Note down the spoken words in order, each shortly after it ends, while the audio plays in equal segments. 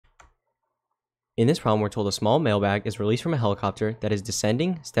In this problem, we're told a small mailbag is released from a helicopter that is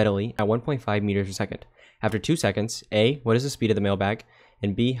descending steadily at 1.5 meters per second. After 2 seconds, A, what is the speed of the mailbag?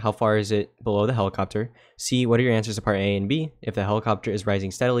 And B, how far is it below the helicopter? C, what are your answers to part A and B if the helicopter is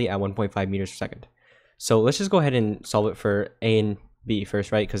rising steadily at 1.5 meters per second? So let's just go ahead and solve it for A and B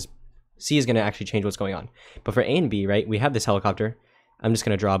first, right? Because C is going to actually change what's going on. But for A and B, right, we have this helicopter. I'm just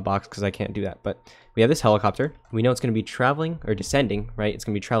going to draw a box because I can't do that. But we have this helicopter. We know it's going to be traveling or descending, right? It's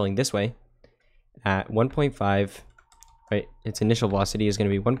going to be traveling this way at 1.5, right? Its initial velocity is going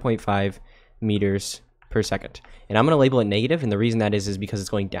to be 1.5 meters per second. And I'm going to label it negative, and the reason that is because it's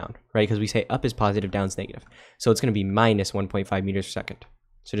going down, right? Because we say up is positive, down is negative. So it's going to be minus 1.5 meters per second.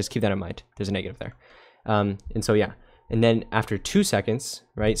 So just keep that in mind. There's a negative there. And so, yeah. And then after 2 seconds,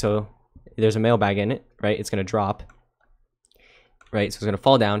 right? So there's a mailbag in it, right? It's going to drop, right? So it's going to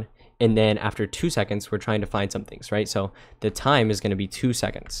fall down. And then after 2 seconds, we're trying to find some things, right? So the time is going to be 2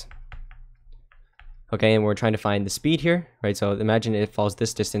 seconds. Okay, and we're trying to find the speed here, right? So imagine it falls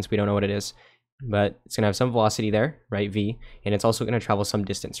this distance. We don't know what it is, but it's going to have some velocity there, right, v, and it's also going to travel some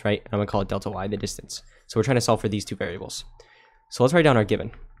distance, right? I'm going to call it delta y, the distance. So we're trying to solve for these two variables. So let's write down our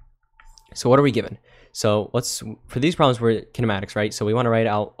given. So what are we given? So for these problems, we're kinematics, right? So we want to write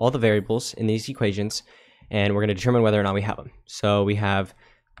out all the variables in these equations, and we're going to determine whether or not we have them. So we have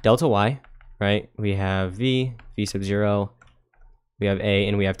delta y, right? We have v sub 0, we have a,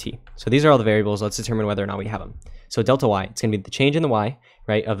 and we have t. So these are all the variables. Let's determine whether or not we have them. So delta y, it's going to be the change in the y,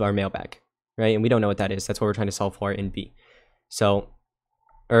 right, of our mailbag, right? And we don't know what that is. That's what we're trying to solve for in B. So,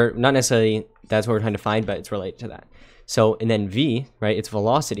 or not necessarily that's what we're trying to find, but it's related to that. So, and then v, right, its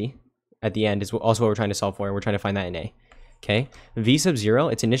velocity at the end is also what we're trying to solve for. We're trying to find that in A. Okay, v sub 0,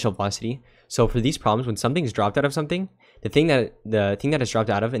 its initial velocity. So for these problems, when something's dropped out of something, the thing that is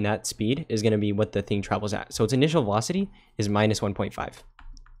dropped out of in that speed is going to be what the thing travels at. So its initial velocity is minus 1.5,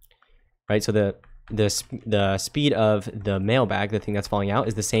 right? So the speed of the mailbag, the thing that's falling out,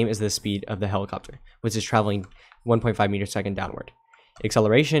 is the same as the speed of the helicopter, which is traveling 1.5 meters per second downward.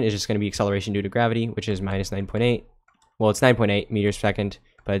 Acceleration is just going to be acceleration due to gravity, which is minus 9.8. Well, it's 9.8 meters per second,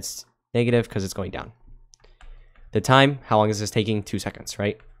 but it's negative because it's going down. The time, how long is this taking? 2 seconds,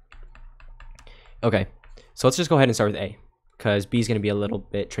 right? Okay, so let's just go ahead and start with A, because B is going to be a little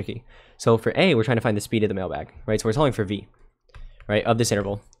bit tricky. So for A, we're trying to find the speed of the mailbag, right? So we're solving for V, right, of this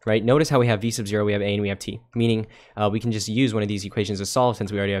interval, right? Notice how we have V sub 0, we have A, and we have T, meaning we can just use one of these equations to solve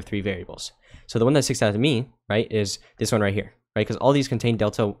since we already have 3 variables. So the one that sticks out to me, right, is this one right here, right? Because all these contain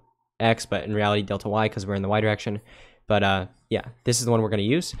delta x, but in reality delta y because we're in the y direction. But yeah, this is the one we're going to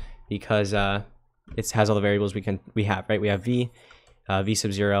use because it has all the variables we have, right? We have V, V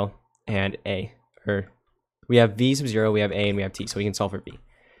sub 0, and A. Or we have V sub 0, we have A, and we have T, so we can solve for V.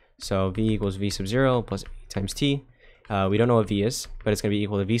 So V equals V sub 0 plus A times T. We don't know what V is, but it's going to be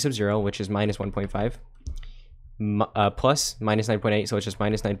equal to V sub 0, which is minus 1.5, plus minus 9.8, so it's just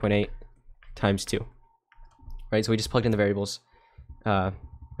minus 9.8 times 2. Right, so we just plugged in the variables. Right,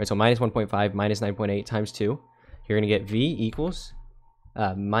 so minus 1.5 minus 9.8 times 2. You're going to get V equals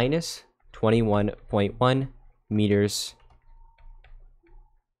minus 21.1 meters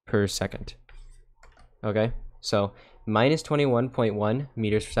per second. Okay, so minus 21.1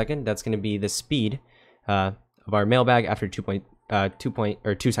 meters per second, that's going to be the speed of our mailbag after 2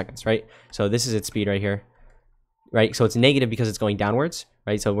 seconds, right? So this is its speed right here, right? So it's negative because it's going downwards,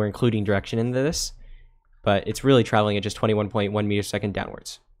 right? So we're including direction into this, but it's really traveling at just 21.1 meters per second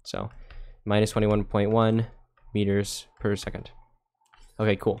downwards. So minus 21.1 meters per second.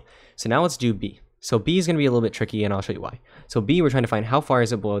 Okay, cool. So now let's do B. So B is going to be a little bit tricky, and I'll show you why. So B, we're trying to find how far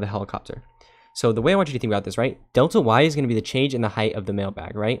is it below the helicopter. So the way I want you to think about this, right? Delta y is going to be the change in the height of the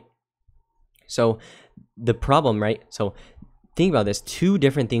mailbag, right? So the problem, right? So think about this. 2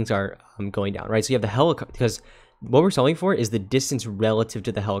 different things are going down, right? So you have the helicopter, because what we're solving for is the distance relative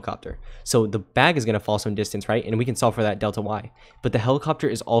to the helicopter. So the bag is going to fall some distance, right? And we can solve for that delta y. But the helicopter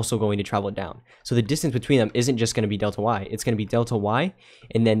is also going to travel down. So the distance between them isn't just going to be delta y. It's going to be delta y,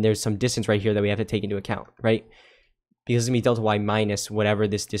 and then there's some distance right here that we have to take into account, right? Because it's going to be delta y minus whatever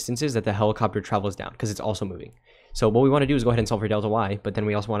this distance is that the helicopter travels down, because it's also moving. So what we want to do is go ahead and solve for delta y, but then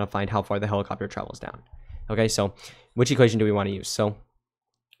we also want to find how far the helicopter travels down. Okay, so which equation do we want to use? So,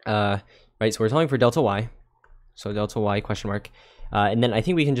 right, so we're solving for delta y. So delta y question mark. And then I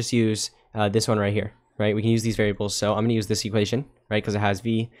think we can just use this one right here, right? We can use these variables. So I'm going to use this equation, right? Because it has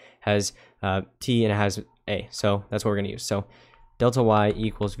V, has T, and it has A. So that's what we're going to use. So delta y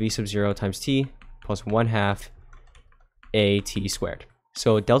equals V sub 0 times T plus 1/2 A T squared.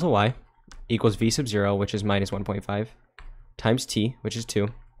 So delta y equals V sub 0, which is minus 1.5, times T, which is 2,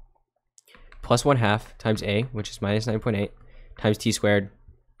 plus 1/2 times A, which is minus 9.8, times T squared,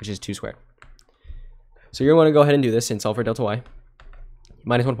 which is 2 squared. So you're going to want to go ahead and do this and solve for delta y.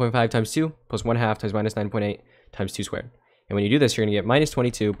 Minus 1.5 times 2 plus 1/2 times minus 9.8 times 2 squared. And when you do this, you're going to get minus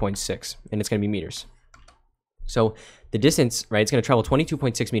 22.6, and it's going to be meters. So the distance, right, it's going to travel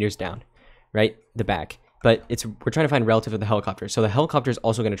 22.6 meters down, right, the bag. But we're trying to find relative to the helicopter. So the helicopter is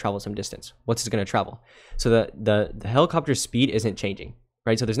also going to travel some distance. What's it going to travel? So the helicopter's speed isn't changing,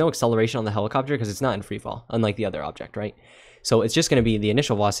 right? So there's no acceleration on the helicopter because it's not in free fall, unlike the other object, right? So it's just going to be the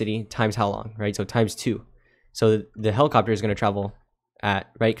initial velocity times how long, right? So times 2. So the helicopter is going to travel at,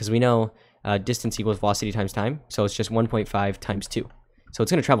 right, because we know distance equals velocity times time. So it's just 1.5 times 2. So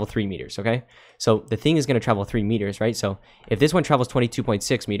it's going to travel 3 meters, okay? So the thing is going to travel 3 meters, right? So if this one travels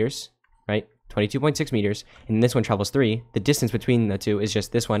 22.6 meters, right? 22.6 meters, and this one travels 3, the distance between the two is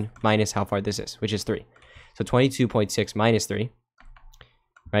just this one minus how far this is, which is 3. So 22.6 minus 3,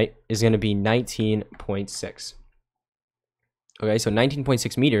 right, is going to be 19.6. Okay, so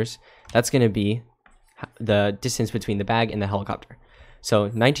 19.6 meters, that's going to be the distance between the bag and the helicopter. So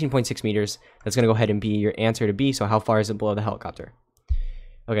 19.6 meters, that's going to go ahead and be your answer to B. So how far is it below the helicopter?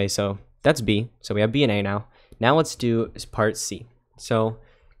 Okay, so that's B. So we have B and A now. Now let's do part C. So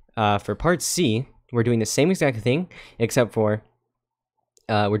for part C, we're doing the same exact thing, except for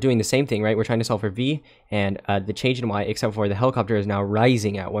we're doing the same thing, right? We're trying to solve for V and the change in Y, except for the helicopter is now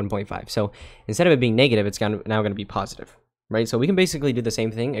rising at 1.5. So instead of it being negative, it's now going to be positive, right? So we can basically do the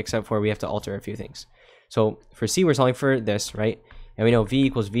same thing, except for we have to alter a few things. So for C, we're solving for this, right? And we know V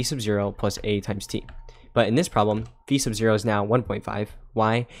equals V sub 0 plus A times T. But in this problem, V sub 0 is now 1.5.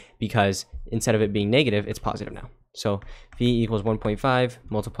 Why? Because instead of it being negative, it's positive now. So V equals 1.5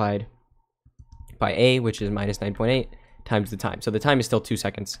 multiplied by A, which is minus 9.8, times the time. So the time is still 2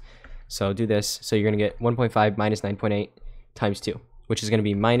 seconds. So do this. So you're going to get 1.5 minus 9.8 times 2, which is going to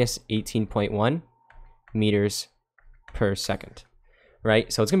be minus 18.1 meters per second,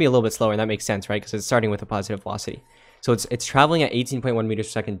 right? So it's going to be a little bit slower, and that makes sense, right? Because it's starting with a positive velocity. So it's traveling at 18.1 meters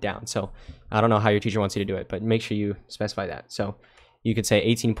per second down. So I don't know how your teacher wants you to do it, but make sure you specify that. So you could say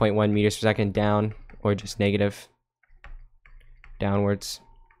 18.1 meters per second down, or just negative downwards.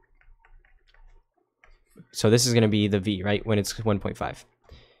 So this is going to be the V, right, when it's 1.5.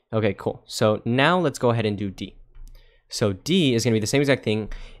 Okay, cool. So now let's go ahead and do D. So D is going to be the same exact thing,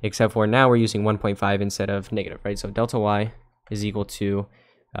 except for now we're using 1.5 instead of negative, right? So delta Y is equal to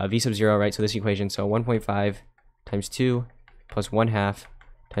V sub 0, right? So this equation, so 1.5 times 2 plus 1/2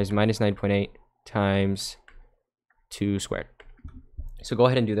 times minus 9.8 times 2 squared. So go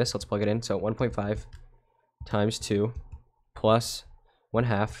ahead and do this. Let's plug it in. So 1.5 times 2 plus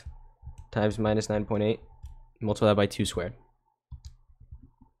 1/2 times minus 9.8 multiply that by 2 squared.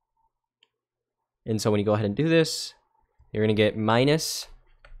 And so when you go ahead and do this, you're going to get minus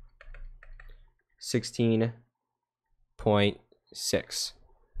 16.6,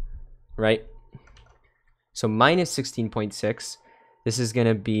 right? So minus 16.6, this is going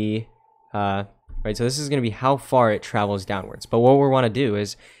to be, right, so this is going to be how far it travels downwards. But what we want to do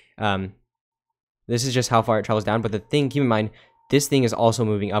is, this is just how far it travels down. But the thing, keep in mind, this thing is also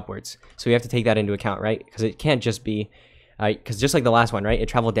moving upwards. So we have to take that into account, right? Because it can't just be, because just like the last one, right? It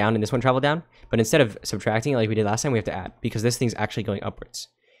traveled down and this one traveled down. But instead of subtracting it like we did last time, we have to add, because this thing's actually going upwards.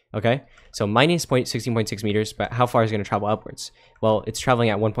 Okay, so minus 16.6 meters, but how far is it going to travel upwards? Well, it's traveling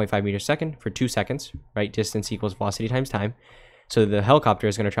at 1.5 meters per second for 2 seconds, right? Distance equals velocity times time. So the helicopter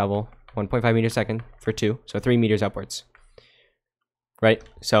is going to travel 1.5 meters per second for 2, so 3 meters upwards, right?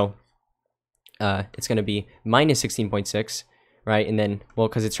 So it's going to be minus 16.6, right? And then, well,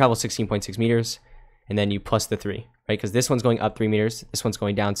 because it travels 16.6 meters, and then you plus the 3, right? Because this one's going up 3 meters, this one's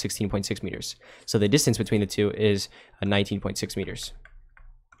going down 16.6 meters. So the distance between the two is 19.6 meters.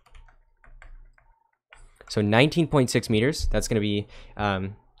 So 19.6 meters, that's going to be,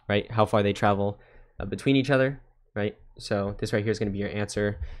 right, how far they travel between each other, right? So this right here is going to be your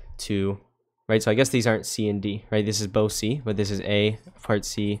answer to, right? So I guess these aren't C and D, right? This is both C, but this is A of part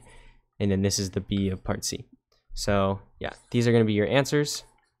C, and then this is the B of part C. So yeah, these are going to be your answers.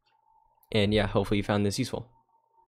 And yeah, hopefully you found this useful.